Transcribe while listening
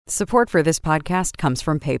Support for this podcast comes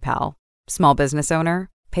from PayPal. Small business owner?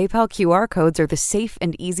 PayPal QR codes are the safe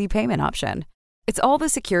and easy payment option. It's all the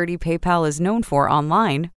security PayPal is known for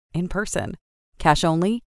online, in person. Cash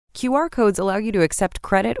only? QR codes allow you to accept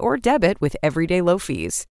credit or debit with everyday low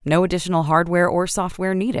fees. No additional hardware or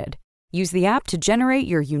software needed. Use the app to generate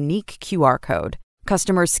your unique QR code.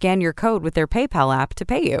 Customers scan your code with their PayPal app to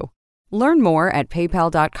pay you. Learn more at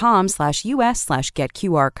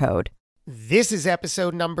paypal.com/us/getqrcode. This is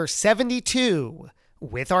episode number 72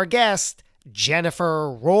 with our guest,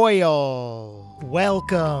 Jennifer Royal.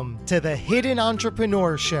 Welcome to the Hidden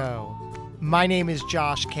Entrepreneur Show. My name is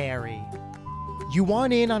Josh Carey. You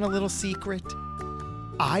want in on a little secret?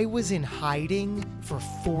 I was in hiding for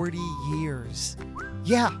 40 years.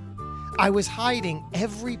 Yeah, I was hiding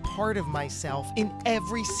every part of myself in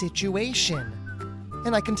every situation.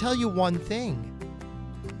 And I can tell you one thing,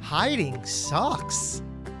 hiding sucks.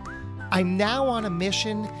 I'm now on a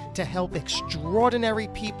mission to help extraordinary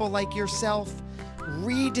people like yourself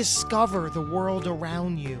rediscover the world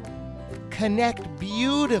around you, connect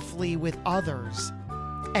beautifully with others,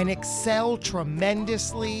 and excel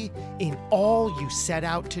tremendously in all you set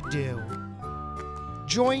out to do.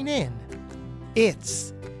 Join in.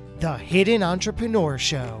 It's the Hidden Entrepreneur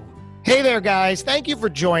Show. Hey there, guys. Thank you for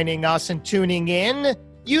joining us and tuning in.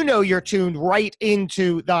 You know you're tuned right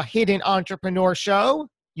into the Hidden Entrepreneur Show.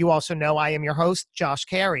 You also know I am your host, Josh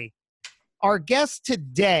Carey. Our guest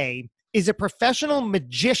today is a professional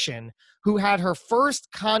magician who had her first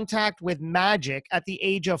contact with magic at the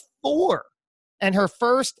age of 4 and her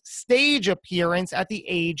first stage appearance at the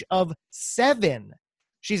age of 7.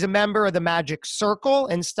 She's a member of the Magic Circle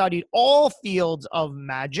and studied all fields of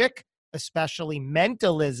magic, especially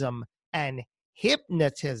mentalism and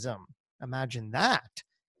hypnotism. Imagine that.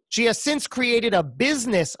 She has since created a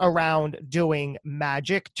business around doing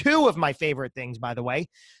magic, 2 of my favorite things, by the way,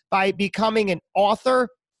 by becoming an author,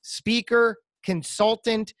 speaker,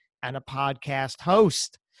 consultant, and a podcast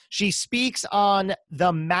host. She speaks on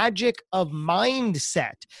the magic of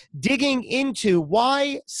mindset, digging into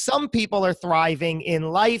why some people are thriving in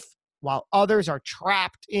life while others are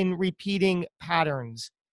trapped in repeating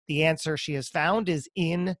patterns. The answer she has found is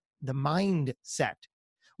in the mindset.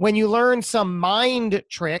 When you learn some mind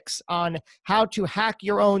tricks on how to hack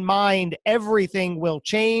your own mind, everything will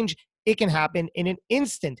change. It can happen in an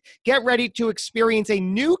instant. Get ready to experience a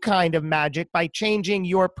new kind of magic by changing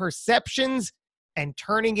your perceptions and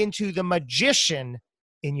turning into the magician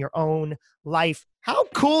in your own life. How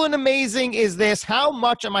cool and amazing is this? How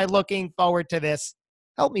much am I looking forward to this?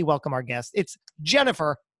 Help me welcome our guest. It's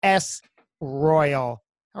Jennifer S. Royal.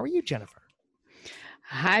 How are you, Jennifer?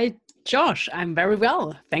 Hi, Josh. I'm very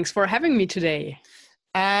well. Thanks for having me today.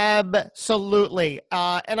 Absolutely.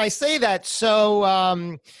 And I say that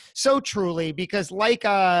so truly because like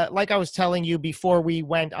I was telling you before we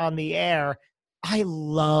went on the air, I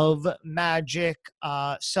love magic.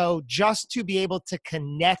 So just to be able to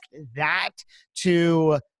connect that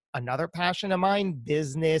to another passion of mine,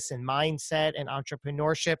 business and mindset and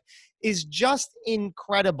entrepreneurship, is just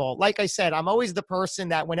incredible. Like I said, I'm always the person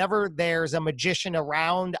that whenever there's a magician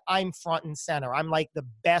around, I'm front and center. I'm like the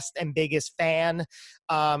best and biggest fan.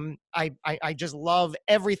 I just love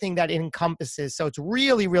everything that it encompasses. So it's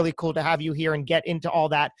really, really cool to have you here and get into all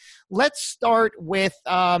that. Let's start with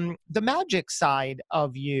the magic side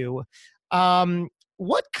of you.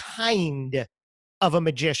 What kind of a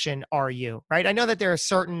magician are you, right? I know that there are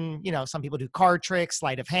certain, some people do card tricks,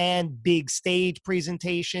 sleight of hand, big stage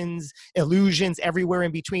presentations, illusions, everywhere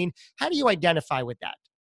in between. How do you identify with that?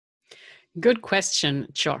 Good question,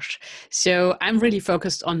 Josh. So I'm really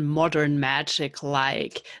focused on modern magic,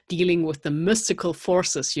 like dealing with the mystical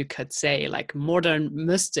forces, you could say, like modern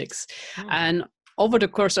mystics. And over the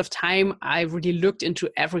course of time, I really looked into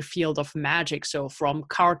every field of magic. So from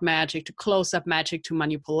card magic to close-up magic to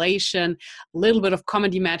manipulation, a little bit of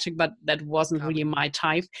comedy magic, but that wasn't really my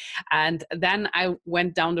type. And then I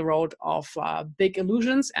went down the road of big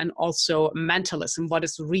illusions and also mentalism, what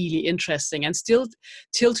is really interesting. And still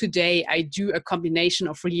till today, I do a combination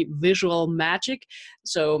of really visual magic,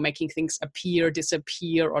 so making things appear,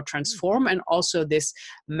 disappear, or transform, and also this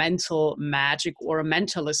mental magic or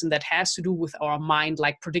mentalism that has to do with our mind,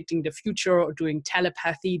 like predicting the future or doing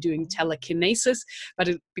telepathy, doing telekinesis. But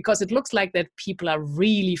because it looks like that people are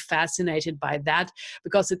really fascinated by that,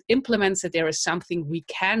 because it implements that there is something we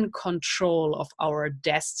can control of our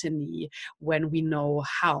destiny when we know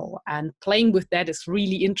how. And playing with that is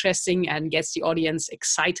really interesting and gets the audience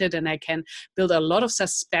excited, and I can build a lot of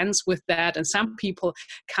suspense with that. And some people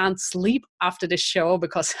can't sleep after the show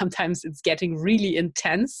because sometimes it's getting really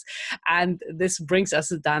intense. And this brings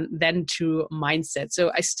us then to mindset mindset.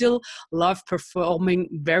 So I still love performing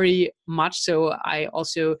very much. So I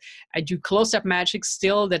do close-up magic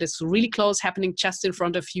still, that is really close, happening just in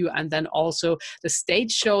front of you, and then also the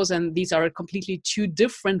stage shows. And these are completely two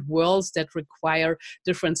different worlds that require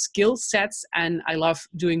different skill sets, and I love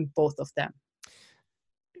doing both of them.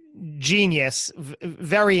 Genius.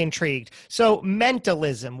 Very intrigued. So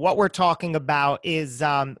mentalism, what we're talking about is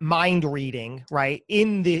mind reading, right?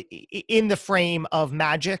 In the frame of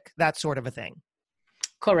magic, that sort of a thing.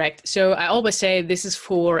 Correct. So I always say this is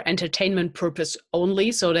for entertainment purpose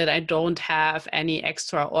only, so that I don't have any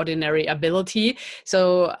extraordinary ability.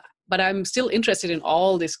 But I'm still interested in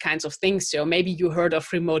all these kinds of things. So maybe you heard of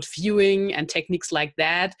remote viewing and techniques like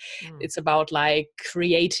that. It's about like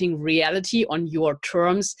creating reality on your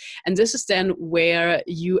terms. And this is then where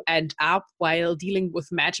you end up while dealing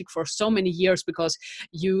with magic for so many years, because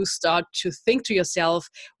you start to think to yourself,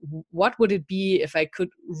 what would it be if I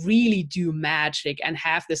could really do magic and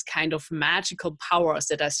have this kind of magical powers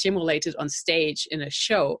that are simulated on stage in a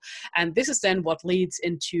show? And this is then what leads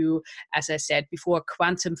into, as I said before,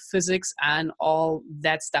 quantum physics and all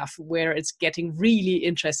that stuff, where it's getting really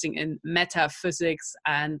interesting in metaphysics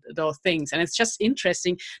and those things. And it's just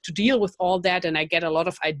interesting to deal with all that. And I get a lot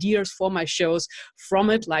of ideas for my shows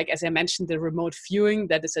from it. Like, as I mentioned, the remote viewing,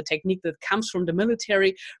 that is a technique that comes from the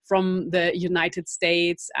military, from the United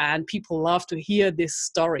States. And people love to hear these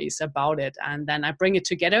stories about it. And then I bring it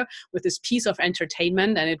together with this piece of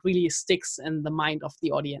entertainment, and it really sticks in the mind of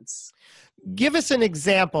the audience. Give us an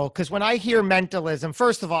example, because when I hear mentalism,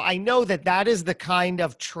 first of all, I know that is the kind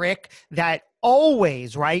of trick that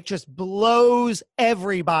always, right, just blows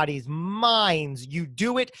everybody's minds. You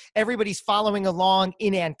do it, everybody's following along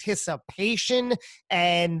in anticipation,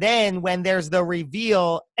 and then when there's the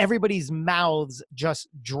reveal, everybody's mouths just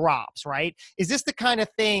drops, right? Is this the kind of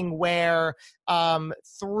thing where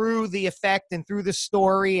through the effect and through the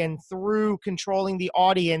story and through controlling the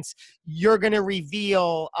audience, you're going to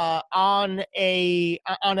reveal on a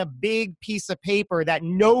big piece of paper that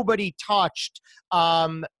nobody touched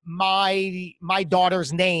my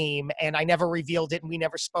daughter's name, and I never revealed it, and we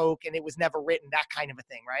never spoke, and it was never written, that kind of a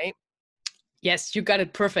thing, right? Yes, you got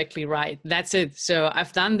it perfectly right. That's it. So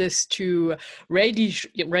I've done this to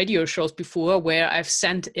radio shows before, where I've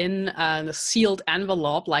sent in a sealed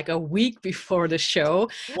envelope like a week before the show.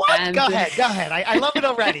 What? And go ahead. I love it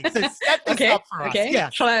already. So set this up for us.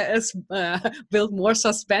 Yeah. Shall I build more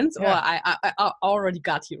suspense? Yeah. Or I already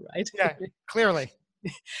got you, right? Yeah, clearly.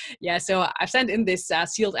 Yeah, so I've sent in this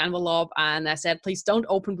sealed envelope, and I said, please don't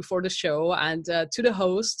open before the show, and to the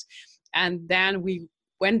host. And then we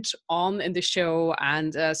went on in the show,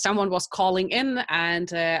 and someone was calling in,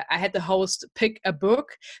 and I had the host pick a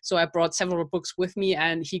book. So I brought several books with me,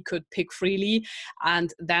 and he could pick freely.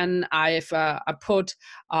 And then I put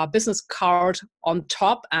a business card on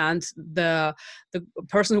top, and the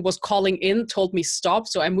person who was calling in told me stop.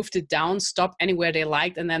 So I moved it down, stop anywhere they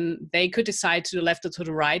liked, and then they could decide to the left or to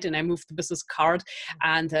the right. And I moved the business card,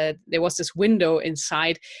 and there was this window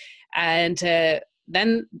inside, and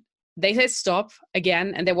then they said stop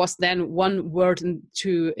again, and there was then one word in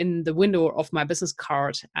the window of my business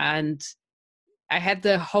card, and I had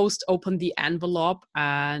the host open the envelope,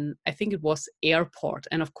 and I think it was airport.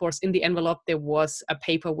 And of course, in the envelope, there was a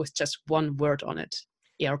paper with just one word on it,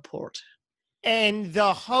 airport. And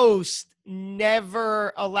the host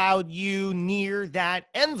never allowed you near that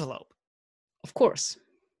envelope? Of course.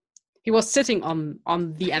 He was sitting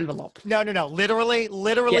on the envelope. No. Literally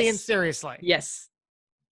yes. And seriously. Yes.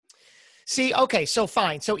 See, okay, so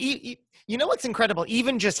fine. So you know what's incredible?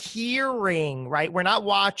 Even just hearing, right? We're not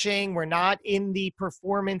watching, we're not in the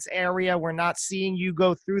performance area, we're not seeing you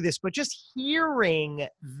go through this, but just hearing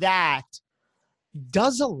that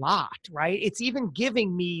does a lot, right? It's even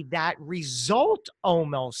giving me that result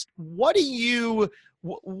almost. What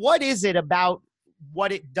is it about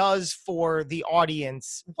what it does for the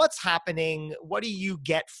audience? What's happening? What do you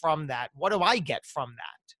get from that? What do I get from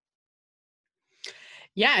that?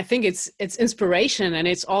 Yeah, I think it's inspiration, and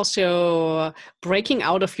it's also breaking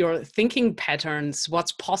out of your thinking patterns,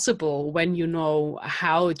 what's possible when you know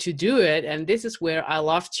how to do it. And this is where I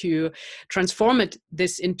love to transform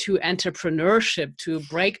this into entrepreneurship, to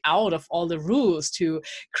break out of all the rules, to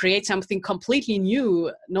create something completely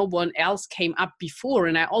new no one else came up before.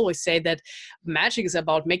 And I always say that magic is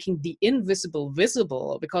about making the invisible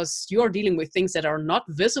visible, because you're dealing with things that are not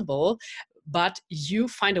visible, but you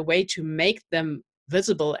find a way to make them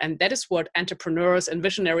visible. And that is what entrepreneurs and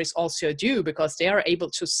visionaries also do, because they are able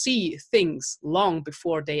to see things long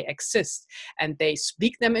before they exist, and they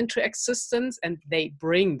speak them into existence, and they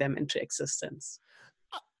bring them into existence.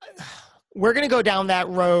 We're going to go down that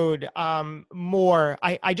road more.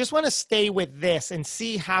 I just want to stay with this and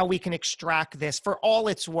see how we can extract this for all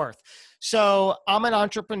it's worth. So I'm an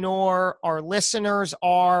entrepreneur. Our listeners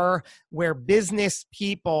are, we're business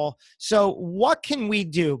people. So what can we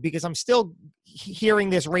do? Because I'm still hearing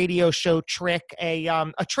this radio show trick,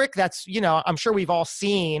 a trick that's, I'm sure we've all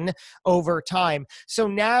seen over time. So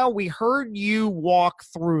now we heard you walk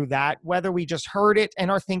through that, whether we just heard it and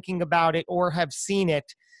are thinking about it or have seen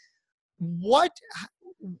it. What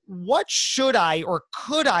should I or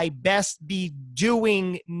could I best be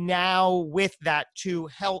doing now with that to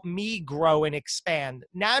help me grow and expand?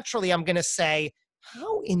 Naturally, I'm going to say,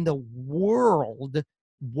 how in the world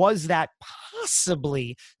was that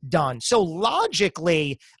possibly done? So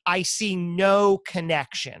logically, I see no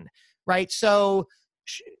connection, right? So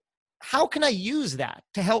how can I use that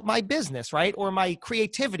to help my business, right? Or my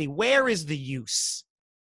creativity? Where is the use?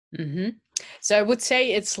 Mm-hmm. So I would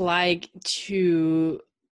say it's like to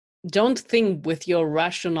don't think with your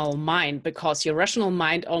rational mind, because your rational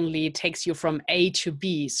mind only takes you from A to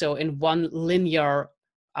B, so in one linear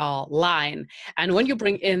line. And when you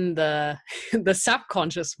bring in the the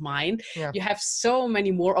subconscious mind, you have so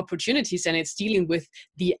many more opportunities, and it's dealing with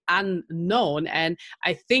the unknown. And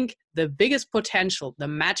I think the biggest potential, the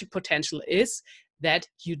magic potential, is that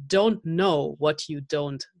you don't know what you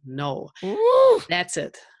don't know. Ooh. That's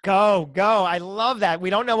it. Go. I love that.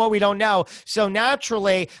 We don't know what we don't know. So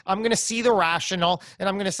naturally, I'm going to see the rational and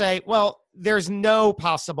I'm going to say, well, there's no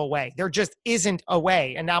possible way. There just isn't a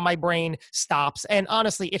way. And now my brain stops. And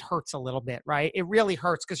honestly, it hurts a little bit, right? It really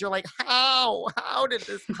hurts because you're like, how did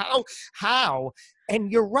this, how?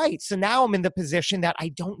 And you're right. So now I'm in the position that I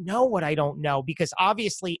don't know what I don't know, because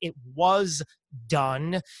obviously it was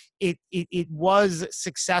done. It was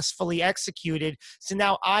successfully executed. So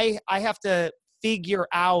now I have to figure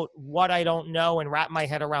out what I don't know and wrap my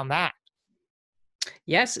head around that.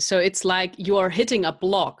 Yes, so it's like you are hitting a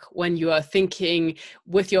block when you are thinking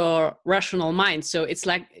with your rational mind. So it's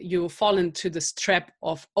like you fall into this trap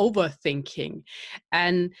of overthinking.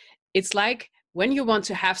 And it's like when you want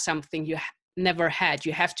to have something you never had,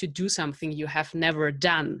 you have to do something you have never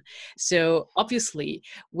done. So obviously,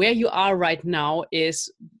 where you are right now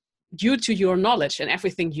is due to your knowledge and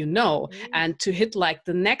everything you know. And to hit like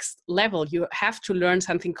the next level, you have to learn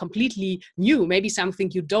something completely new. Maybe something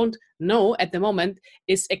you don't know at the moment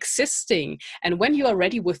is existing. And when you are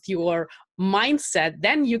ready with your mindset,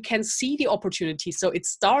 then you can see the opportunity. So it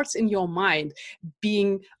starts in your mind,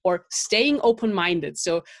 being or staying open-minded.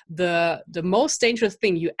 So the most dangerous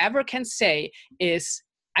thing you ever can say is,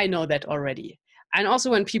 I know that already. And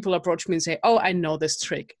also when people approach me and say, oh, I know this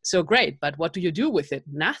trick. So great, but what do you do with it?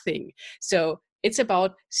 Nothing. So it's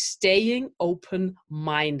about staying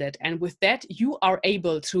open-minded. And with that, you are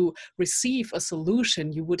able to receive a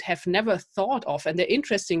solution you would have never thought of. And the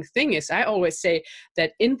interesting thing is, I always say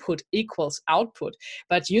that input equals output.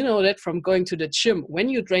 But you know that from going to the gym, when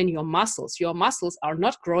you train your muscles are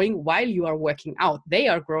not growing while you are working out. They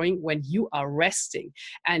are growing when you are resting.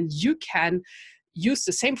 And you can use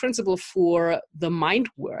the same principle for the mind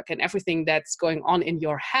work and everything that's going on in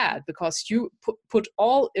your head, because you put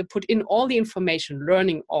in all the information,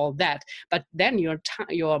 learning all that, but then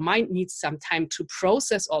your mind needs some time to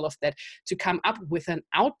process all of that to come up with an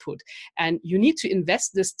output, and you need to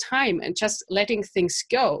invest this time and just letting things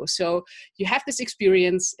go. So you have this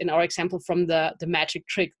experience in our example from the magic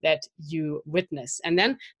trick that you witness, and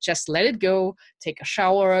then just let it go, take a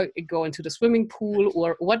shower, go into the swimming pool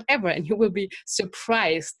or whatever, and you will be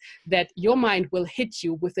surprised that your mind will hit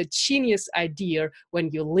you with a genius idea when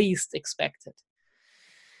you least expect it.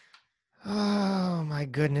 Oh my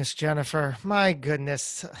goodness, Jennifer. My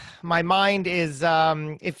goodness. My mind is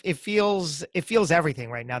it feels everything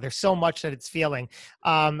right now. There's so much that it's feeling.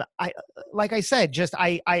 Like I said, just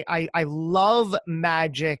I love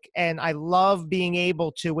magic, and I love being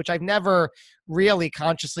able to, which I've never really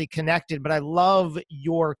consciously connected, but I love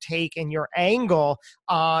your take and your angle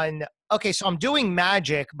on, okay, so I'm doing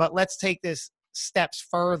magic, but let's take this steps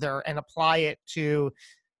further and apply it to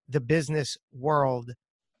the business world.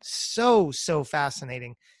 So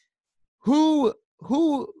fascinating. Who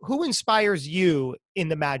inspires you in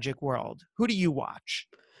the magic world? Who do you watch?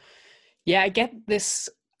 Yeah, I get this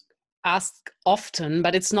asked often,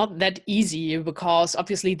 but it's not that easy, because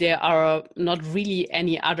obviously there are not really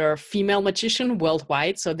any other female magician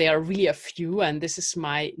worldwide. So there are really a few, and this is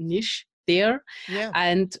my niche there. Yeah.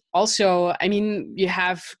 And also, I mean, you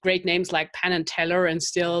have great names like Penn and Teller, and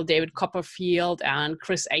still David Copperfield and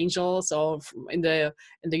Chris Angel, so in the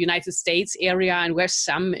United States area, and we have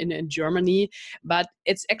some in Germany. But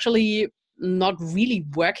it's actually not really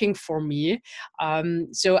working for me.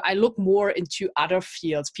 So I look more into other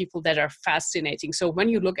fields, people that are fascinating. So when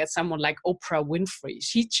you look at someone like Oprah Winfrey,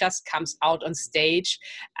 she just comes out on stage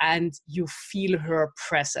and you feel her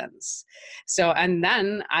presence. So, and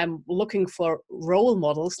then I'm looking for role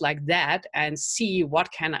models like that and see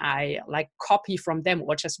what can I like copy from them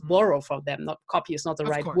or just borrow from them. Not copy is not the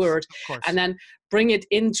right word. Of course. And then bring it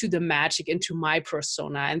into the magic, into my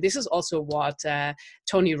persona. And this is also what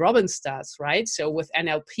Tony Robbins does, right? So with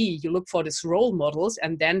NLP, you look for these role models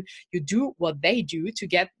and then you do what they do to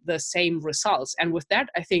get the same results. And with that,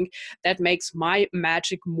 I think that makes my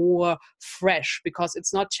magic more fresh, because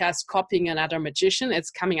it's not just copying another magician,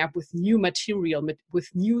 it's coming up with new material, with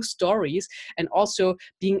new stories, and also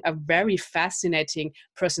being a very fascinating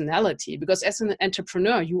personality. Because as an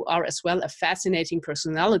entrepreneur, you are as well a fascinating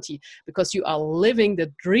personality, because you are living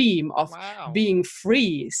the dream of being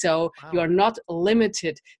free. So you are not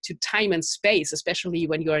limited to time and space, especially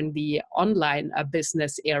when you're in the online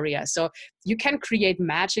business area. So you can create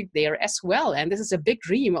magic there as well. And this is a big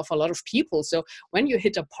dream of a lot of people. So when you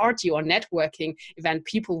hit a party or networking event,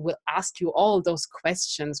 people will ask you all those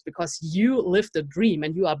questions because you live the dream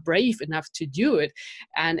and you are brave enough to do it.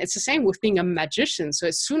 And it's the same with being a magician. So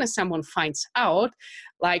as soon as someone finds out,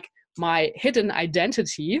 like, my hidden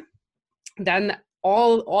identity, then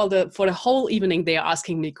for the whole evening they are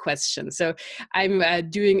asking me questions. So I'm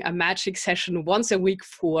doing a magic session once a week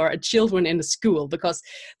for children in the school, because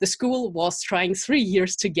the school was trying 3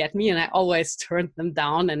 years to get me and I always turned them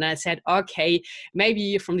down. And I said, okay,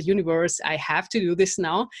 maybe from the universe I have to do this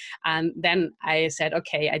now. And then I said,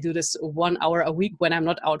 okay, I do this 1 hour a week when I'm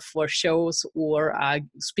not out for shows or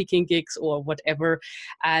speaking gigs or whatever.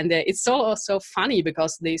 And it's so funny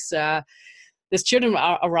because these children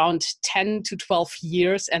are around 10 to 12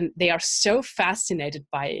 years and they are so fascinated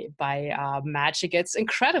by magic. It's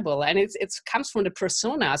incredible. And it comes from the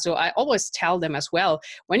persona. So I always tell them as well,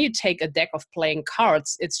 when you take a deck of playing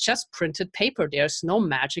cards, it's just printed paper. There's no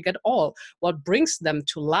magic at all. What brings them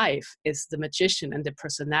to life is the magician and the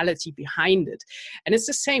personality behind it. And it's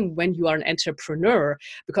the same when you are an entrepreneur,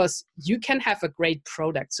 because you can have a great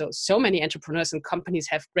product. So many entrepreneurs and companies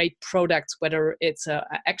have great products, whether it's an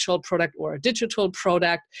actual product or a digital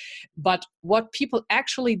product. But what people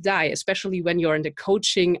actually die, especially when you're in the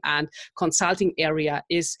coaching and consulting area,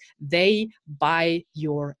 is they buy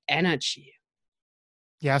your energy.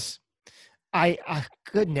 Yes.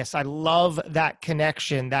 Goodness, I love that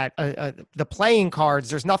connection, that the playing cards,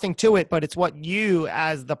 there's nothing to it, but it's what you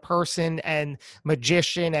as the person and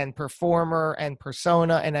magician and performer and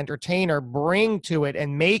persona and entertainer bring to it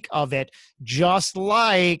and make of it. Just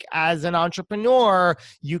like as an entrepreneur,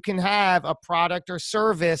 you can have a product or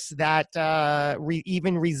service that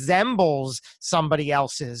even resembles somebody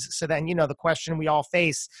else's. So then, the question we all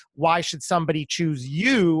face, why should somebody choose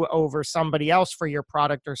you over somebody else for your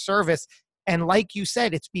product or service? And like you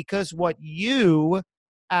said, it's because what you,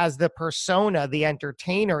 as the persona, the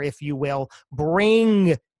entertainer, if you will,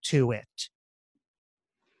 bring to it.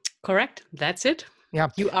 Correct. That's it. Yeah.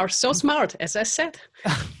 You are so smart, as I said.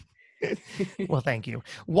 Well, thank you.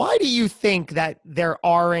 Why do you think that there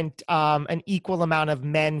aren't an equal amount of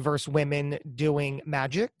men versus women doing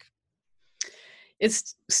magic? It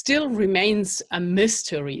still remains a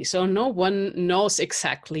mystery. So no one knows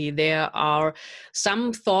exactly. There are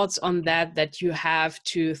some thoughts on that you have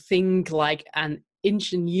to think like an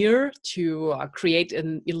engineer to create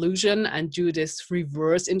an illusion and do this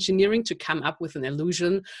reverse engineering to come up with an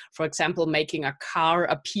illusion. For example, making a car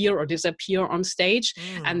appear or disappear on stage.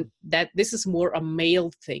 And that this is more a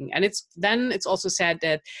male thing. And it's also said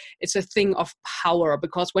that it's a thing of power,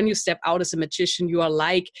 because when you step out as a magician, you are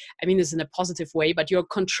like, I mean this in a positive way, but you're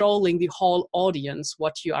controlling the whole audience,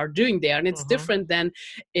 what you are doing there. And it's different than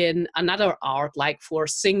in another art, like for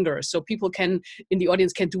singers. So people in the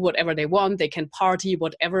audience can do whatever they want. They can party,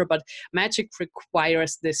 whatever, but magic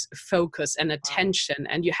requires this focus and attention,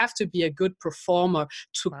 and you have to be a good performer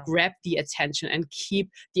to grab the attention and keep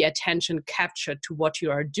the attention captured to what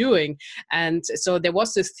you are doing. And so there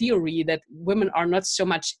was this theory that women are not so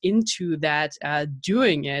much into that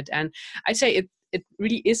doing it, and I say it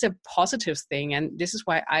really is a positive thing. And this is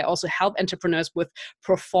why I also help entrepreneurs with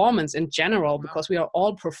performance in general, because we are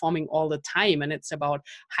all performing all the time, and it's about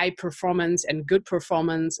high performance and good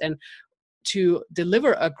performance. And to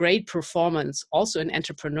deliver a great performance also in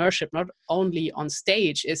entrepreneurship, not only on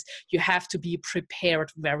stage, is you have to be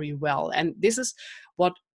prepared very well. And this is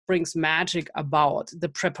what brings magic about, the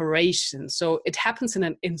preparation. So it happens in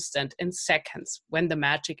an instant, in seconds, when the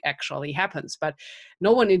magic actually happens. But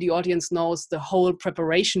no one in the audience knows the whole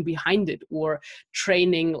preparation behind it, or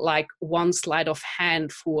training like one sleight of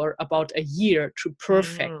hand for about a year to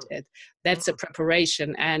perfect it. That's a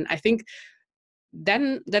preparation. And I think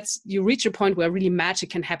then you reach a point where really magic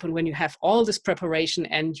can happen when you have all this preparation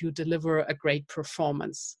and you deliver a great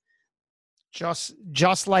performance.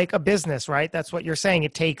 Just like a business, right? That's what you're saying.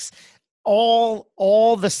 It takes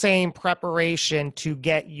all the same preparation to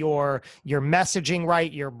get your messaging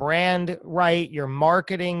right, your brand right, your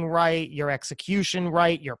marketing right, your execution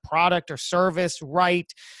right, your product or service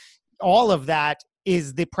right. All of that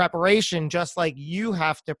is the preparation, just like you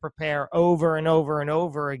have to prepare over and over and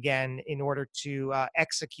over again in order to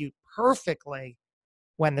execute perfectly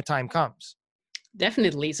when the time comes.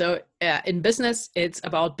 Definitely. So in business, it's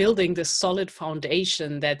about building the solid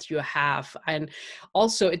foundation that you have. And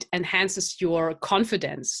also it enhances your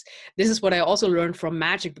confidence. This is what I also learned from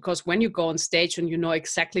magic, because when you go on stage and you know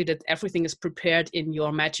exactly that everything is prepared in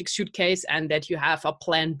your magic suitcase and that you have a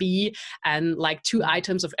plan B and like 2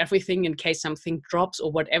 items of everything in case something drops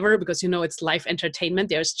or whatever, because you know it's live entertainment.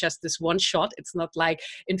 There's just this one shot. It's not like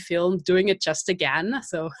in film doing it just again.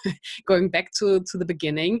 So going back to the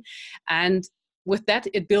beginning. And with that,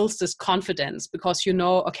 it builds this confidence, because you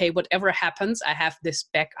know, okay, whatever happens, I have this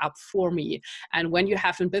backup for me. And when you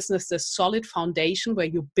have in business this solid foundation where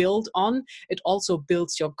you build on, it also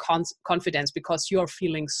builds your confidence, because you're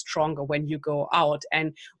feeling stronger when you go out.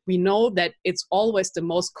 And we know that it's always the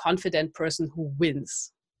most confident person who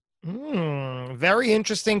wins. Very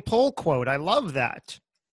interesting poll quote. I love that.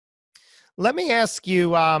 Let me ask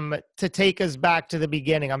you to take us back to the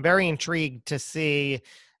beginning. I'm very intrigued to see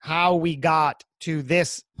how we got to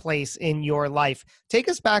this place in your life. Take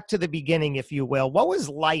us back to the beginning, if you will. What was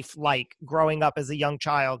life like growing up as a young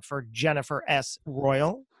child for Jennifer S.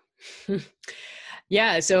 Royal?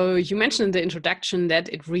 Yeah, so you mentioned in the introduction that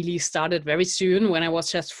it really started very soon when I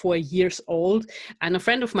was just 4 years old. And a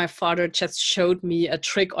friend of my father just showed me a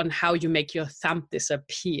trick on how you make your thumb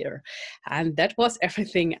disappear. And that was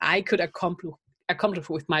everything I could accomplish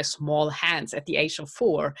with my small hands at the age of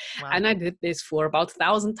 4. Wow. And I did this for about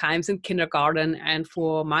 1,000 times in kindergarten and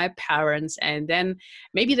for my parents. And then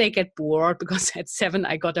maybe they get bored, because at 7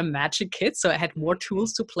 I got a magic kit, so I had more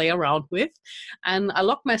tools to play around with. And I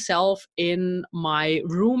locked myself in my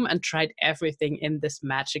room and tried everything in this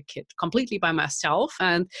magic kit completely by myself.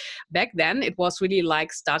 And back then it was really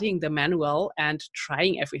like studying the manual and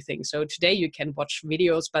trying everything. So today you can watch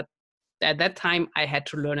videos, but at that time, I had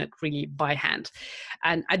to learn it really by hand.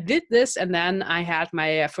 And I did this, and then I had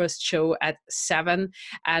my first show at 7,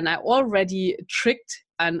 and I already tricked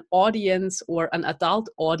an audience, or an adult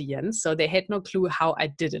audience, so they had no clue how I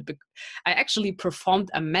did it. I actually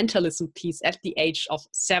performed a mentalism piece at the age of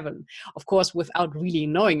 7, of course, without really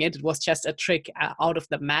knowing it. It was just a trick out of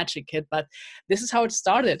the magic kit, but this is how it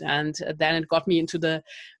started. And then it got me into the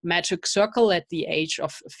magic circle at the age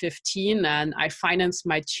of 15, and I financed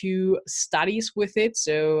my 2 studies with it.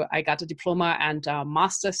 So I got a diploma and a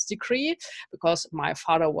master's degree, because my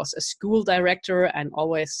father was a school director and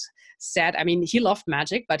always said, I mean, he loved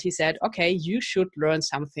magic, but he said, okay, you should learn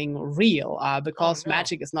something real, because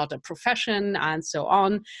magic is not a profession, and so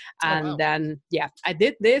on. And then, yeah, I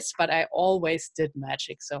did this, but I always did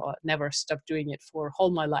magic. So I never stopped doing it for all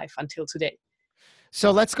my life until today. So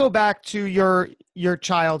let's go back to your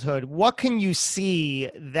childhood. What can you see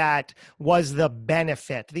that was the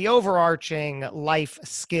benefit, the overarching life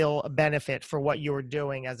skill benefit for what you were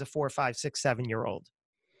doing as a 4, 5, 6, 7-year-old?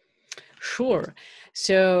 Sure.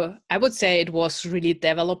 So I would say it was really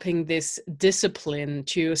developing this discipline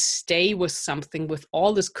to stay with something with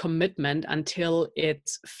all this commitment until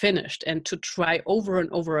it's finished, and to try over and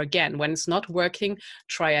over again. When it's not working,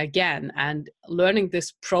 try again, and learning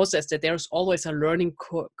this process that there's always a learning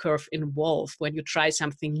curve involved when you try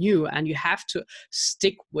something new, and you have to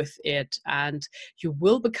stick with it, and you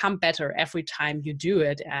will become better every time you do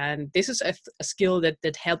it. And this is a skill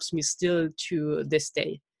that helps me still to this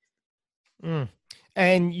day.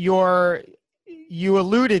 And you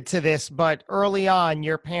alluded to this, but early on,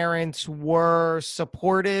 your parents were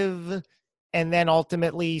supportive, and then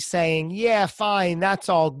ultimately saying, yeah, fine, that's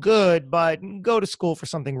all good, but go to school for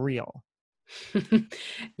something real.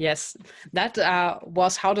 Yes, that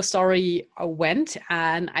was how the story went,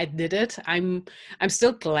 and I did it. I'm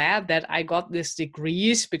still glad that I got these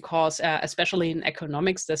degrees because, especially in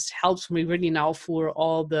economics, this helps me really now for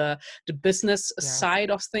all the business Yeah.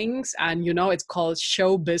 side of things. And it's called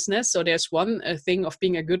show business. So there's one thing of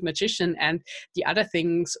being a good magician, and the other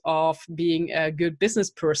things of being a good business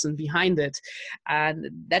person behind it. And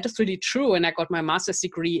that is really true. And I got my master's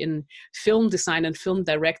degree in film design and film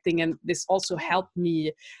directing, and this also helped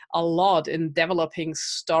me a lot in developing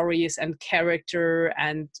stories and character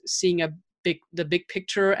and seeing the big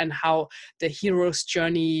picture and how the hero's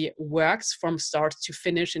journey works from start to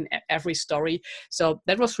finish in every story. So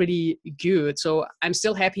that was really good. So I'm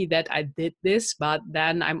still happy that I did this, but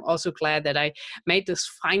then I'm also glad that I made this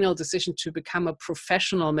final decision to become a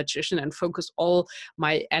professional magician and focus all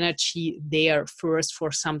my energy there first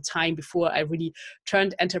for some time before I really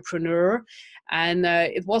turned entrepreneur. And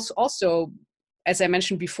it was also, as I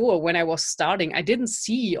mentioned before, when I was starting, I didn't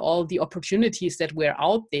see all the opportunities that were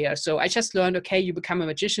out there. So I just learned, okay, you become a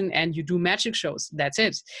magician and you do magic shows. That's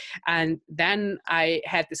it. And then I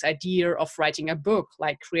had this idea of writing a book,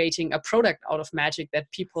 like creating a product out of magic that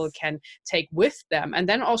people can take with them. And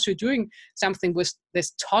then also doing something with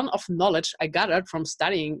this ton of knowledge I gathered from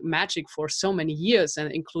studying magic for so many years,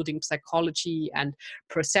 and including psychology and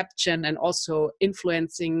perception and also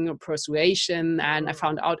influencing, persuasion. And I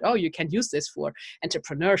found out, oh, you can use this for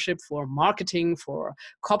entrepreneurship, for marketing, for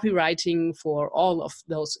copywriting, for all of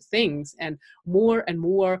those things. And more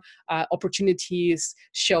opportunities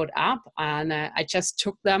showed up, and I just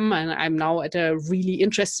took them, and I'm now at a really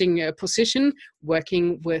interesting position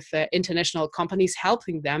working with international companies,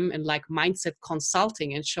 helping them in like mindset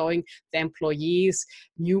consulting and showing the employees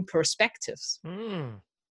new perspectives.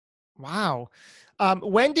 Wow.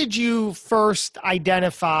 When did you first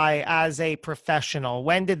identify as a professional?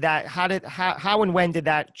 When did that, how and when did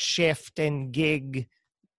that shift and gig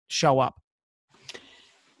show up?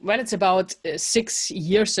 Well, it's about 6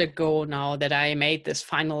 years ago now that I made this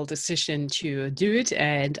final decision to do it,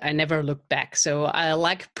 and I never looked back. So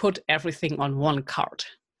I put everything on one card.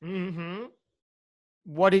 Mm-hmm.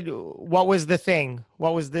 What was the thing?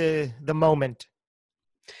 What was the moment?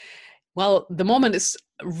 Well, the moment is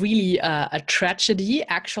really a tragedy,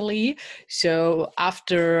 actually. So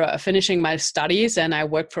after finishing my studies, and I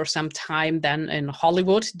worked for some time then in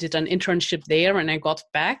Hollywood, did an internship there, and I got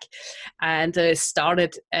back and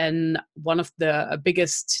started in one of the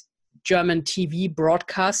biggest German TV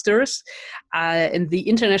broadcasters in the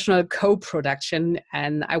international co-production.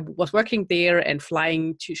 And I was working there and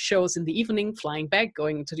flying to shows in the evening, flying back,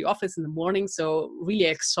 going to the office in the morning. So really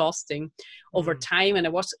exhausting over time. And I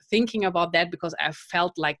was thinking about that because I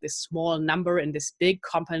felt like this small number in this big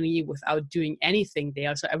company without doing anything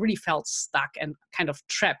there. So I really felt stuck and kind of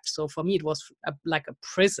trapped. So for me, it was like a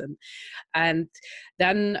prison. And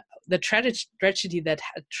then the tragedy that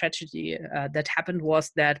happened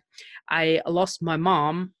was that I lost my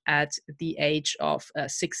mom at the age of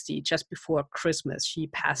 60, just before Christmas. She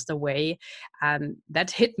passed away, and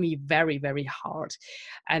that hit me very, very hard.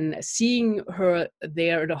 And seeing her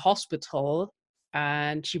there in the hospital,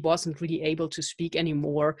 and she wasn't really able to speak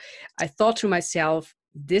anymore, I thought to myself,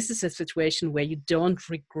 this is a situation where you don't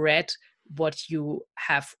regret what you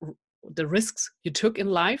have, the risks you took in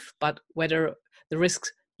life, but whether the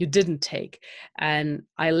risks you didn't take. And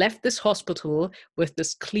I left this hospital with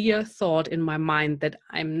this clear thought in my mind that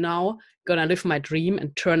I'm now gonna live my dream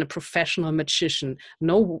and turn a professional magician.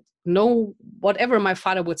 No, whatever my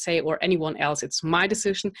father would say or anyone else, it's my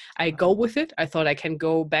decision. I go with it. I thought I can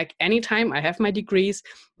go back anytime. I have my degrees,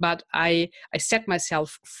 but I set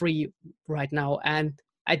myself free right now, and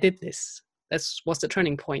I did this. That was the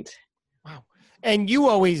turning point. Wow. And you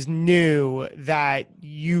always knew that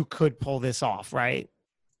you could pull this off, right?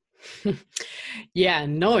 Yeah,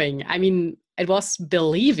 knowing. I mean, it was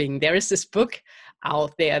believing. There is this book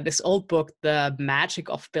out there, this old book, The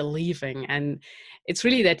Magic of Believing. And it's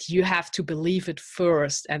really that you have to believe it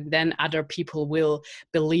first, and then other people will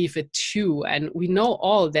believe it too. And we know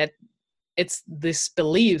all that it's these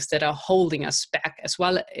beliefs that are holding us back as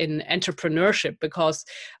well in entrepreneurship, because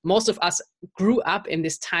most of us grew up in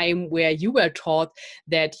this time where you were taught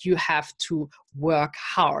that you have to work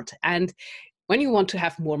hard. And when you want to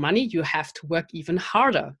have more money, you have to work even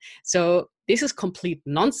harder. So this is complete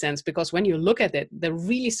nonsense, because when you look at it, the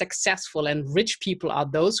really successful and rich people are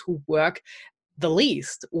those who work the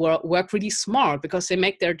least or work really smart, because they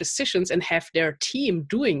make their decisions and have their team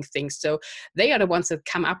doing things. So they are the ones that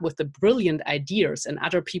come up with the brilliant ideas, and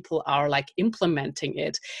other people are like implementing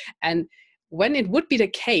it. And when it would be the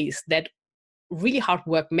case that really hard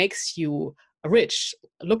work makes you rich.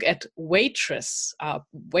 Look at waitress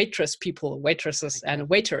people, waitresses and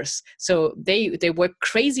waiters. So they work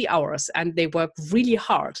crazy hours and they work really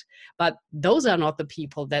hard, but those are not the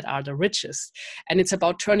people that are the richest. And it's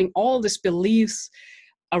about turning all these beliefs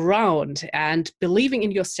around and believing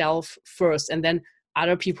in yourself first, and then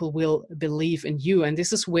other people will believe in you. And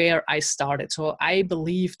this is where I started. So I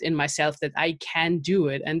believed in myself that I can do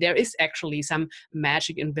it. And there is actually some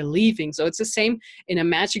magic in believing. So it's the same in a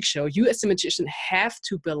magic show. You as a magician have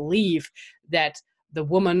to believe that the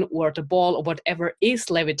woman or the ball or whatever is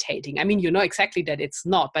levitating. I mean, you know exactly that it's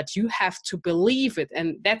not, but you have to believe it.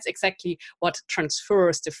 And that's exactly what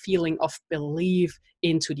transfers the feeling of belief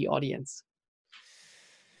into the audience.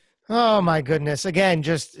 Oh my goodness. Again,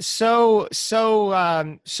 just so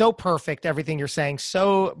perfect. Everything you're saying,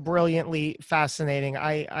 so brilliantly fascinating.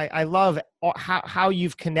 I love how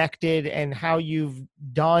you've connected and how you've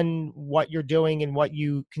done what you're doing and what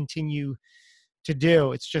you continue to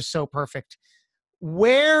do. It's just so perfect.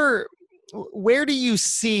 Where do you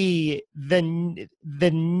see the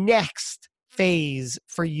next phase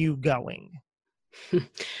for you going?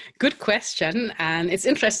 Good question. And it's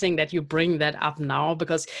interesting that you bring that up now,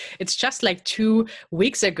 because it's just like 2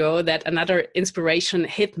 weeks ago that another inspiration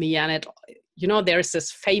hit me. And it, you know, there's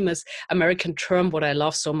this famous American term, what I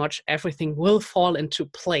love so much: everything will fall into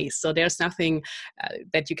place. So there's nothing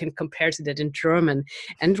that you can compare to that in German.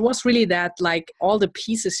 And it was really that, like, all the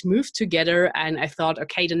pieces moved together. And I thought,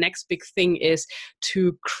 okay, the next big thing is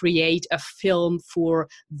to create a film for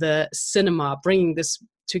the cinema, bringing this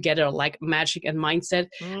together, like magic and mindset,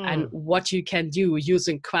 and what you can do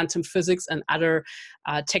using quantum physics and other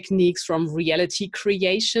techniques from reality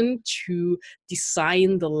creation to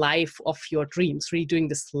design the life of your dreams, really doing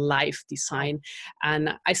this life design.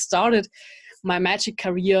 And I started my magic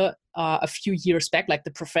career a few years back, like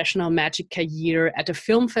the professional magic career, at a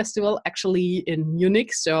film festival actually in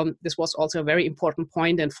Munich. So this was also a very important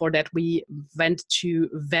point. And for that, we went to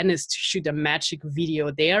Venice to shoot a magic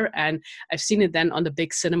video there. And I've seen it then on the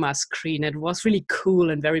big cinema screen. It was really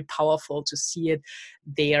cool and very powerful to see it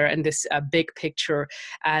there in this big picture.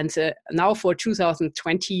 And now for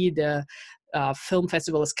 2020, the film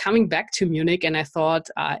festival is coming back to Munich, and I thought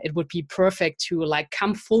it would be perfect to like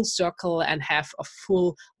come full circle and have a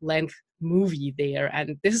full length movie there.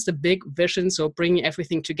 And this is the big vision. So bringing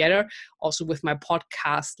everything together, also with my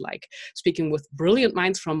podcast, like speaking with brilliant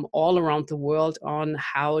minds from all around the world on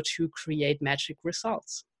how to create magic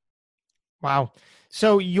results. Wow.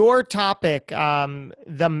 So your topic,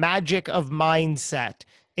 the magic of mindset,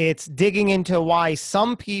 it's digging into why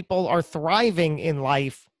some people are thriving in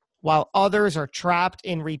life while others are trapped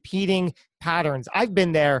in repeating patterns. I've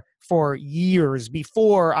been there for years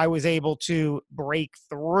before I was able to break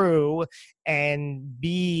through and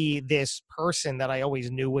be this person that I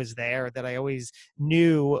always knew was there, that I always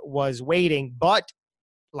knew was waiting. But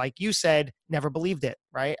like you said, never believed it,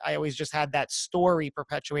 right? I always just had that story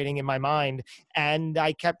perpetuating in my mind, and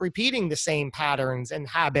I kept repeating the same patterns and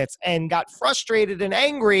habits and got frustrated and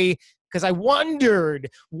angry because I wondered,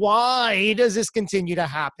 why does this continue to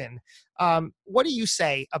happen? What do you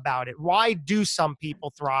say about it? Why do some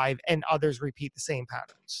people thrive and others repeat the same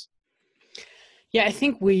patterns? Yeah, I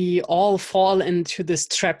think we all fall into this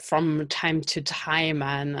trap from time to time,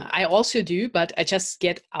 and I also do, but I just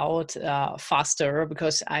get out faster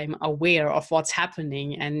because I'm aware of what's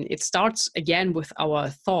happening. And it starts again with our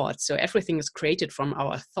thoughts. So everything is created from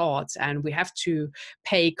our thoughts, and we have to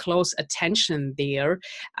pay close attention there.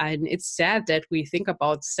 And it's sad that we think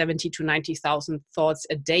about 70 to 90,000 thoughts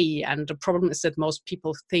a day. And the problem is that most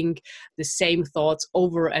people think the same thoughts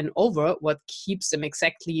over and over, what keeps them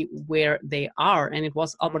exactly where they are. And it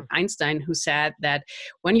was Albert Einstein who said that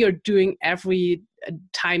when you're doing every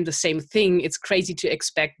time the same thing, it's crazy to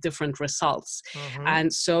expect different results.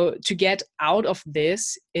 And so to get out of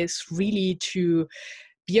this is really to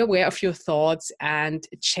be aware of your thoughts and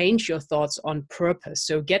change your thoughts on purpose.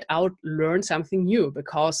 So get out, learn something new,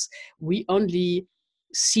 because we only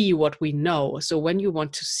see what we know. So when you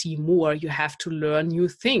want to see more, you have to learn new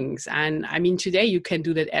things. And I mean, today you can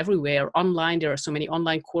do that everywhere online. There are so many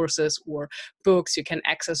online courses or books. You can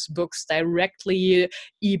access books directly,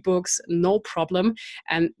 ebooks, no problem.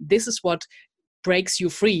 And this is what breaks you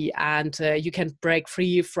free, and you can break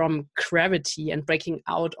free from gravity and breaking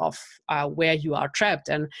out of where you are trapped.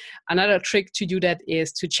 And another trick to do that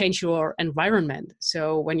is to change your environment.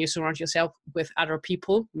 So when you surround yourself with other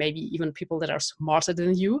people, maybe even people that are smarter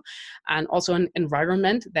than you, and also an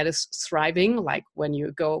environment that is thriving, like when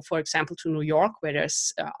you go, for example, to New York, where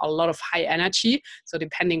there's a lot of high energy, so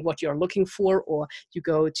depending what you're looking for, or you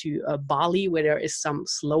go to Bali, where there is some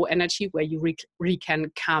slow energy, where you really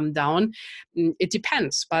can calm down. It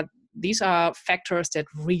depends, but these are factors that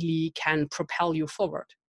really can propel you forward.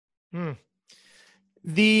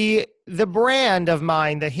 The brand of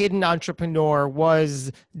mine, the Hidden Entrepreneur,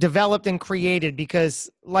 was developed and created because,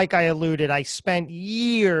 like I alluded, I spent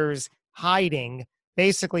years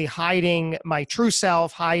basically hiding my true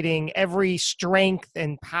self, hiding every strength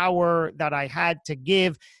and power that I had to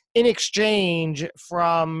give in exchange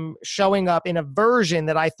from showing up in a version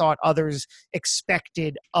that I thought others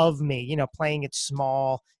expected of me, playing it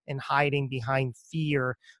small and hiding behind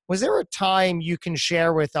fear. Was there a time you can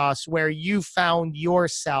share with us where you found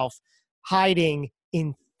yourself hiding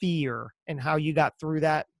in fear and how you got through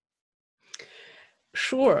that?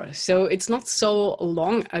 Sure. So it's not so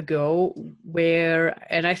long ago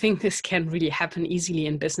and I think this can really happen easily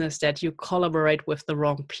in business, that you collaborate with the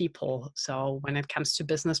wrong people. So when it comes to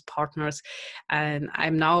business partners, and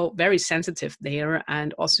I'm now very sensitive there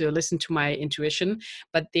and also listen to my intuition,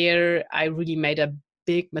 but there I really made a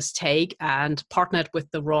big mistake and partnered with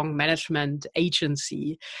the wrong management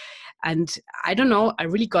agency. And I don't know, I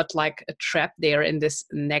really got like trapped there in this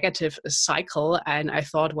negative cycle. And I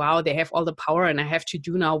thought, wow, they have all the power and I have to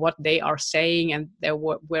do now what they are saying. And there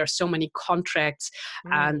were so many contracts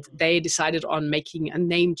and they decided on making a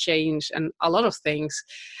name change and a lot of things.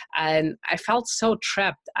 And I felt so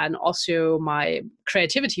trapped. And also my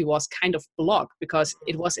creativity was kind of blocked because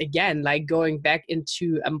it was, again, like going back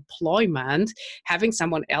into employment, having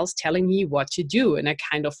someone else telling me what to do in a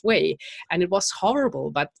kind of way. And it was horrible.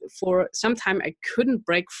 But for some time I couldn't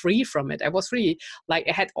break free from it. I was really like,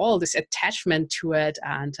 I had all this attachment to it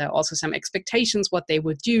and also some expectations what they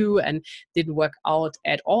would do, and didn't work out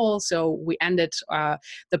at all. So we ended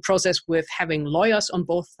the process with having lawyers on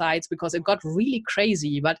both sides because it got really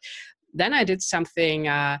crazy. But then I did something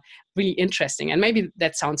really interesting, and maybe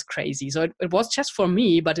that sounds crazy. So it was just for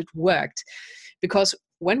me, but it worked. Because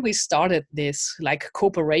when we started this like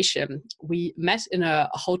cooperation, we met in a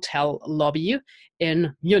hotel lobby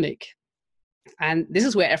in Munich. And this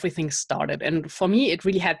is where everything started. And for me, it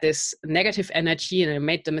really had this negative energy, and I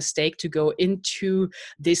made the mistake to go into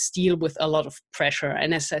this deal with a lot of pressure.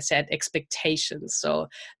 And as I said, expectations. So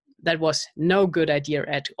that was no good idea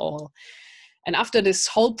at all. And after this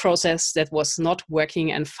whole process that was not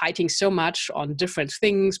working and fighting so much on different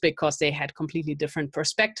things because they had completely different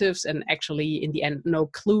perspectives and actually in the end no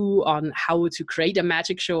clue on how to create a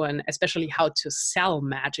magic show and especially how to sell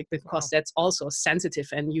magic, because that's also sensitive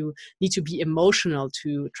and you need to be emotional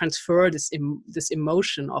to transfer this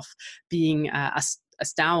emotion of being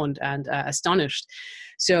astounded and astonished.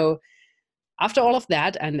 So after all of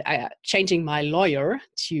that and changing my lawyer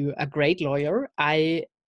to a great lawyer, I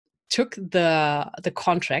took the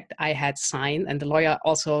contract I had signed, and the lawyer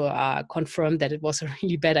also confirmed that it was a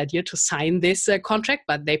really bad idea to sign this contract,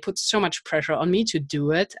 but they put so much pressure on me to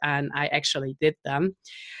do it, and I actually did them.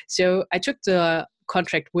 So I took the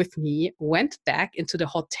contract with me, went back into the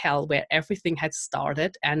hotel where everything had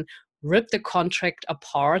started, and ripped the contract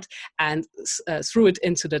apart and threw it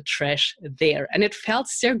into the trash there. And it felt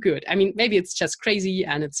so good. I mean, maybe it's just crazy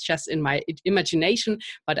and it's just in my imagination,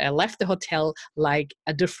 but I left the hotel like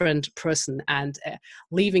a different person and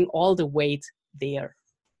leaving all the weight there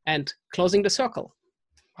and closing the circle.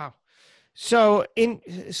 Wow. So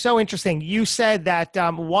interesting. You said that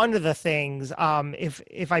one of the things,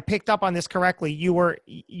 if I picked up on this correctly, you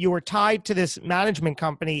were tied to this management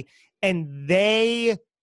company, and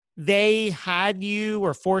they had you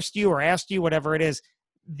or forced you or asked you, whatever it is,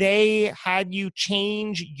 they had you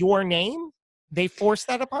change your name? They forced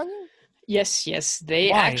that upon you? Yes, they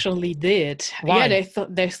Why? Actually did. Why? Yeah,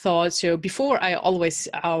 they thought so. Before I always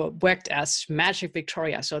worked as Magic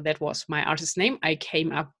Victoria, so that was my artist name. I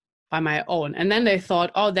came up by my own. And then they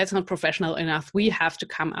thought, oh, that's not professional enough. We have to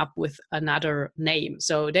come up with another name.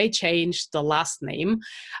 So they changed the last name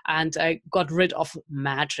and I got rid of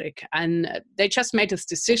Magic. And they just made this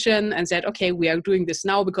decision and said, okay, we are doing this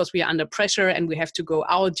now because we are under pressure and we have to go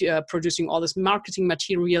out producing all this marketing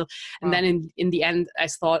material. And then in the end, I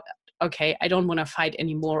thought, okay, I don't want to fight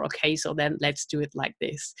anymore. Okay, so then let's do it like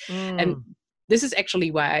this. And this is actually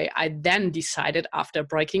why I then decided, after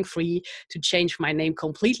breaking free, to change my name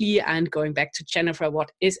completely and going back to Jennifer,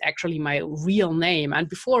 what is actually my real name. And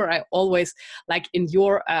before, I always, like in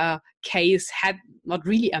your case, had not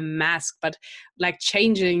really a mask, but like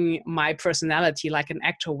changing my personality like an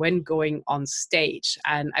actor when going on stage.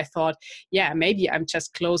 And I thought, yeah, maybe I'm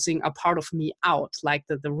just closing a part of me out, like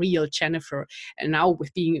the real Jennifer. And now,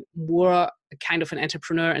 with being more kind of an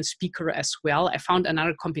entrepreneur and speaker as well, I found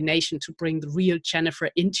another combination to bring the real Jennifer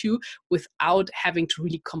into without having to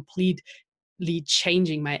really completely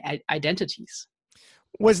changing my identities.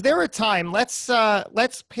 Was there a time, let's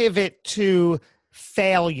pivot to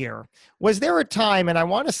failure. Was there a time, and I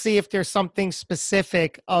want to see if there's something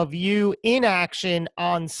specific of you in action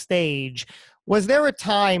on stage, was there a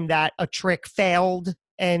time that a trick failed,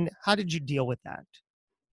 and how did you deal with that?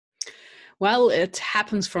 Well, it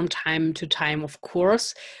happens from time to time, of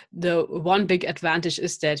course. The one big advantage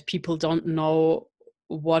is that people don't know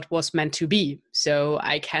what was meant to be. So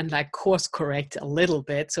I can like course correct a little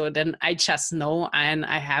bit. So then I just know, and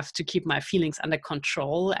I have to keep my feelings under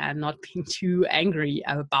control and not being too angry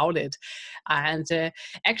about it. And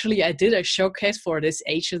actually, I did a showcase for this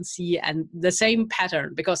agency, and the same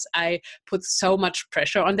pattern, because I put so much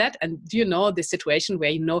pressure on that. And do you know the situation where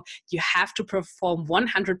you have to perform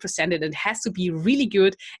 100% and it has to be really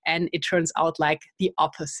good, and it turns out like the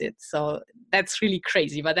opposite. So that's really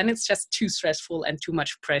crazy. But then it's just too stressful and too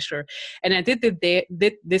much pressure. And I did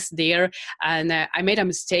this there, and I made a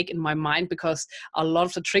mistake in my mind, because a lot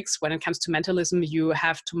of the tricks when it comes to mentalism, you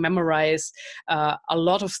have to memorize a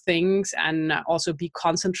lot of things and also be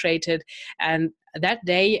concentrated. And that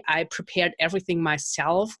day I prepared everything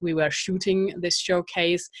myself. We were shooting this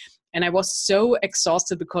showcase, and I was so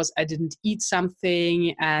exhausted because I didn't eat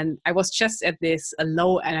something, and I was just at this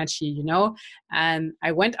low energy, and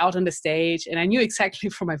I went out on the stage, and I knew exactly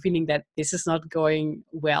from my feeling that this is not going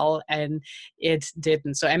well, and it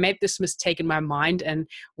didn't. So I made this mistake in my mind, and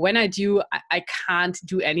when I do, I can't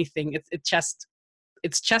do anything.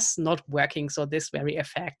 It's just not working. So this very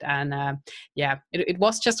effect. And it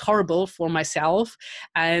was just horrible for myself.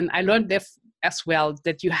 And I learned that as well,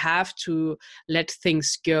 that you have to let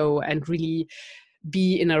things go and really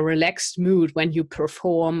be in a relaxed mood when you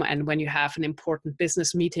perform and when you have an important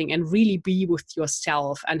business meeting, and really be with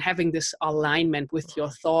yourself and having this alignment with your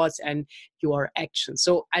thoughts and your actions.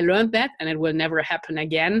 So I learned that, and it will never happen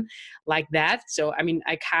again like that. So, I mean,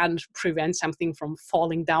 I can't prevent something from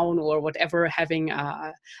falling down or whatever, having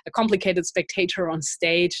a complicated spectator on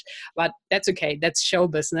stage, but that's okay. That's show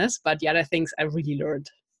business. But the other things I really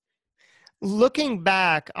learned. Looking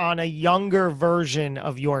back on a younger version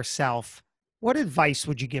of yourself, what advice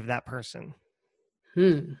would you give that person?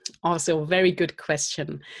 Also, very good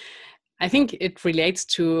question. I think it relates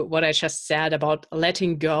to what I just said about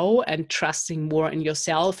letting go and trusting more in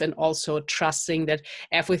yourself, and also trusting that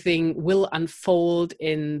everything will unfold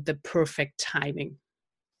in the perfect timing.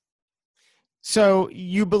 So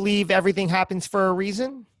you believe everything happens for a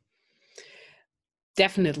reason?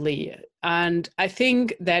 Definitely. And I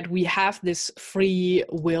think that we have this free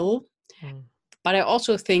will. But I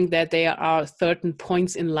also think that there are certain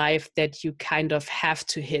points in life that you kind of have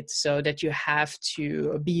to hit, so that you have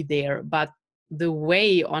to be there. But the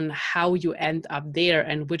way on how you end up there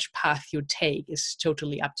and which path you take is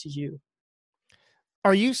totally up to you.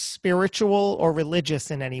 Are you spiritual or religious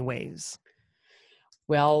in any ways?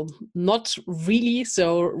 Well, not really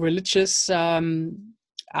so religious.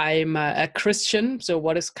 I'm a Christian, so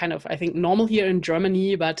what is kind of, I think, normal here in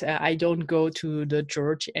Germany, but I don't go to the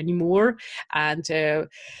church anymore. And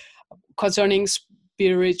concerning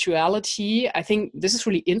spirituality, I think this is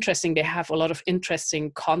really interesting. They have a lot of interesting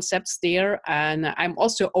concepts there, and I'm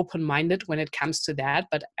also open-minded when it comes to that,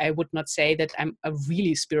 but I would not say that I'm a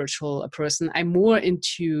really spiritual person. I'm more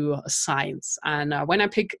into science, and when I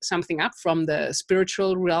pick something up from the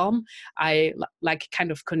spiritual realm, I like kind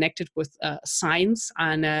of connected with science,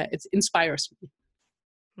 and it inspires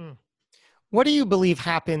me. What do you believe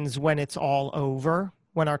happens when it's all over,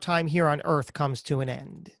 when our time here on Earth comes to an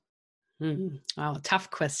end? Oh,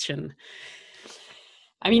 tough question.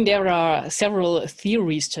 I mean, there are several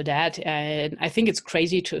theories to that, and I think it's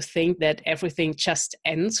crazy to think that everything just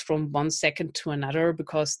ends from one second to another,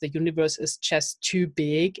 because the universe is just too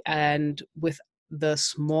big, and with the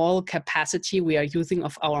small capacity we are using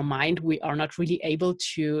of our mind, we are not really able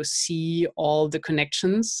to see all the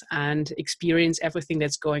connections and experience everything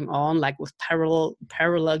that's going on, like with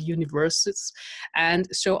parallel universes and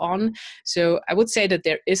so on. So I would say that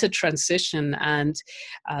there is a transition. And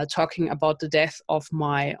talking about the death of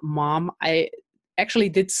my mom, I actually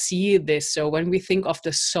did see this. So when we think of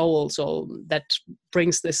the soul, so that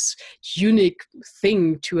brings this unique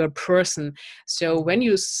thing to a person. So when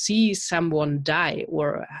you see someone die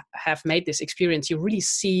or have made this experience, you really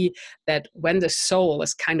see that when the soul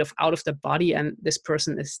is kind of out of the body and this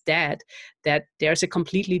person is dead, that there's a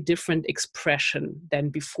completely different expression than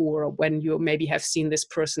before when you maybe have seen this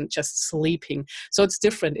person just sleeping. So it's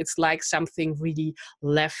different. It's like something really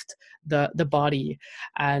left the body.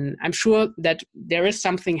 And I'm sure that there is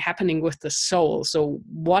something happening with the soul. So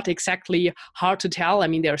what exactly, hard to tell. I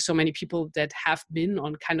mean, there are so many people that have been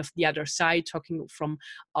on kind of the other side, talking from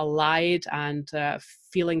a light and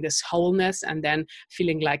feeling this wholeness and then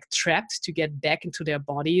feeling like trapped to get back into their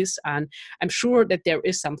bodies. And I'm sure that there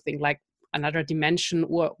is something like another dimension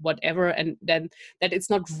or whatever, and then that it's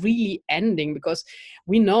not really ending, because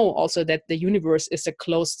we know also that the universe is a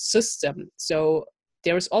closed system. So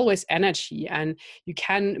there is always energy, and you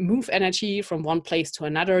can move energy from one place to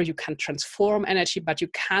another. You can transform energy, but you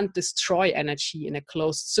can't destroy energy in a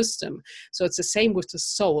closed system. So it's the same with the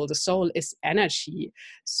soul. The soul is energy.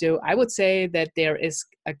 So I would say that there is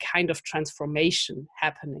a kind of transformation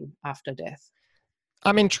happening after death.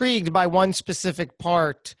 I'm intrigued by one specific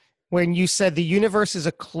part when you said the universe is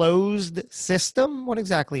a closed system. What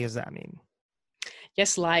exactly does that mean?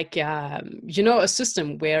 Yes, like, a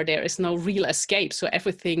system where there is no real escape. So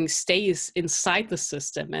everything stays inside the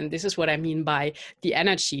system. And this is what I mean by the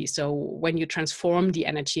energy. So when you transform the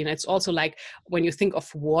energy, and it's also like when you think of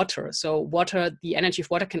water. So water, the energy of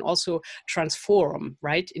water can also transform,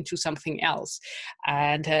 right, into something else.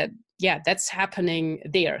 And that's happening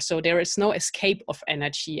there. So there is no escape of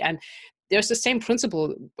energy. And there's the same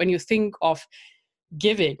principle when you think of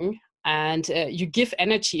giving. And you give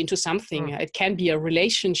energy into something. It can be a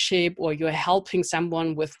relationship, or you're helping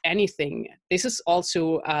someone with anything. This is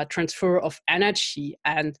also a transfer of energy.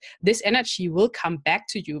 And this energy will come back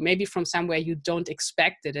to you, maybe from somewhere you don't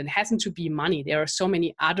expect it. And it hasn't to be money. There are so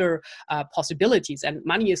many other possibilities. And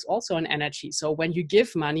money is also an energy. So when you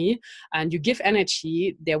give money and you give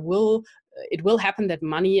energy, it will happen that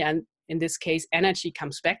money, and in this case, energy,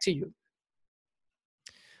 comes back to you.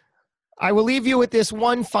 I will leave you with this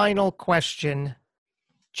one final question.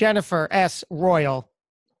 Jennifer S. Royal,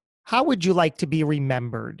 how would you like to be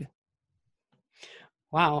remembered?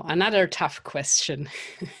 Wow, another tough question.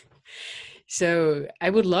 So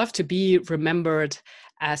I would love to be remembered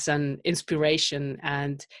as an inspiration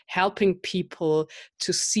and helping people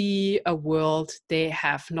to see a world they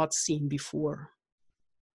have not seen before.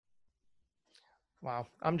 Wow,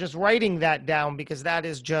 I'm just writing that down because that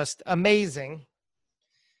is just amazing.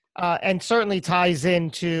 And certainly ties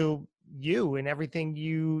into you and everything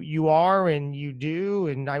you are and you do.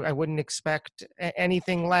 And I wouldn't expect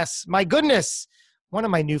anything less. My goodness, one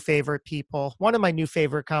of my new favorite people, one of my new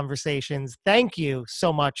favorite conversations. Thank you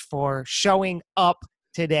so much for showing up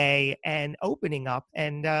today and opening up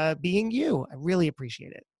and being you. I really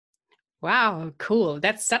appreciate it. Wow, cool.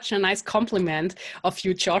 That's such a nice compliment of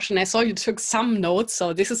you, Josh. And I saw you took some notes.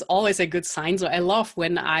 So this is always a good sign. So I love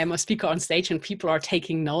when I'm a speaker on stage and people are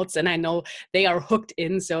taking notes, and I know they are hooked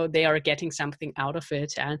in, so they are getting something out of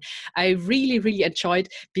it. And I really, really enjoyed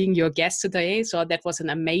being your guest today. So that was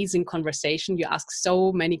an amazing conversation. You asked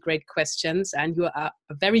so many great questions, and you are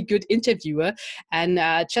a very good interviewer. And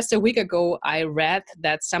just a week ago, I read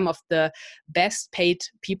that some of the best paid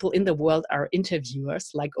people in the world are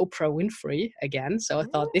interviewers, like Oprah Winfrey again. So I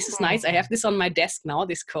thought, this is nice. I have this on my desk now,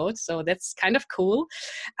 this quote. So that's kind of cool.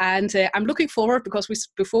 And I'm looking forward, because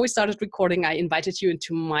before we started recording, I invited you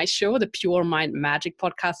into my show, the Pure Mind Magic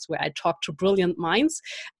podcast, where I talk to brilliant minds.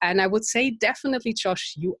 And I would say definitely,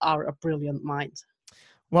 Josh, you are a brilliant mind.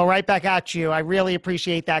 Well, right back at you. I really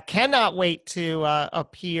appreciate that. Cannot wait to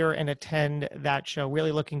appear and attend that show.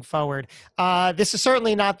 Really looking forward. This is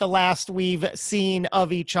certainly not the last we've seen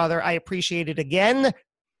of each other. I appreciate it again.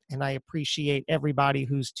 And I appreciate everybody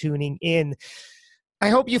who's tuning in. I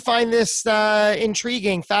hope you find this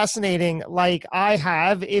intriguing, fascinating, like I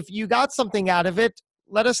have. If you got something out of it,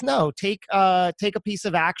 let us know. Take a piece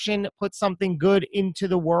of action, put something good into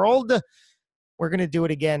the world. We're going to do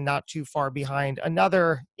it again, not too far behind.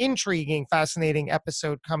 Another intriguing, fascinating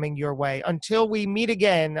episode coming your way. Until we meet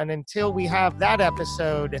again, and until we have that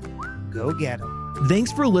episode, go get 'em.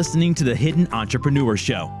 Thanks for listening to the Hidden Entrepreneur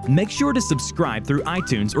Show. Make sure to subscribe through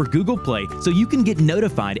iTunes or Google Play so you can get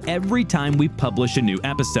notified every time we publish a new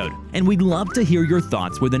episode. And we'd love to hear your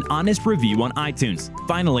thoughts with an honest review on iTunes.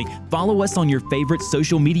 Finally, follow us on your favorite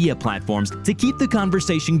social media platforms to keep the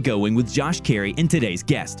conversation going with Josh Carey and today's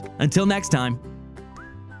guest. Until next time.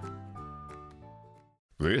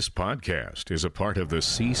 This podcast is a part of the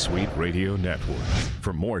C-Suite Radio Network.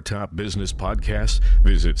 For more top business podcasts,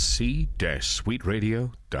 visit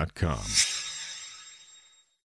c-suiteradio.com.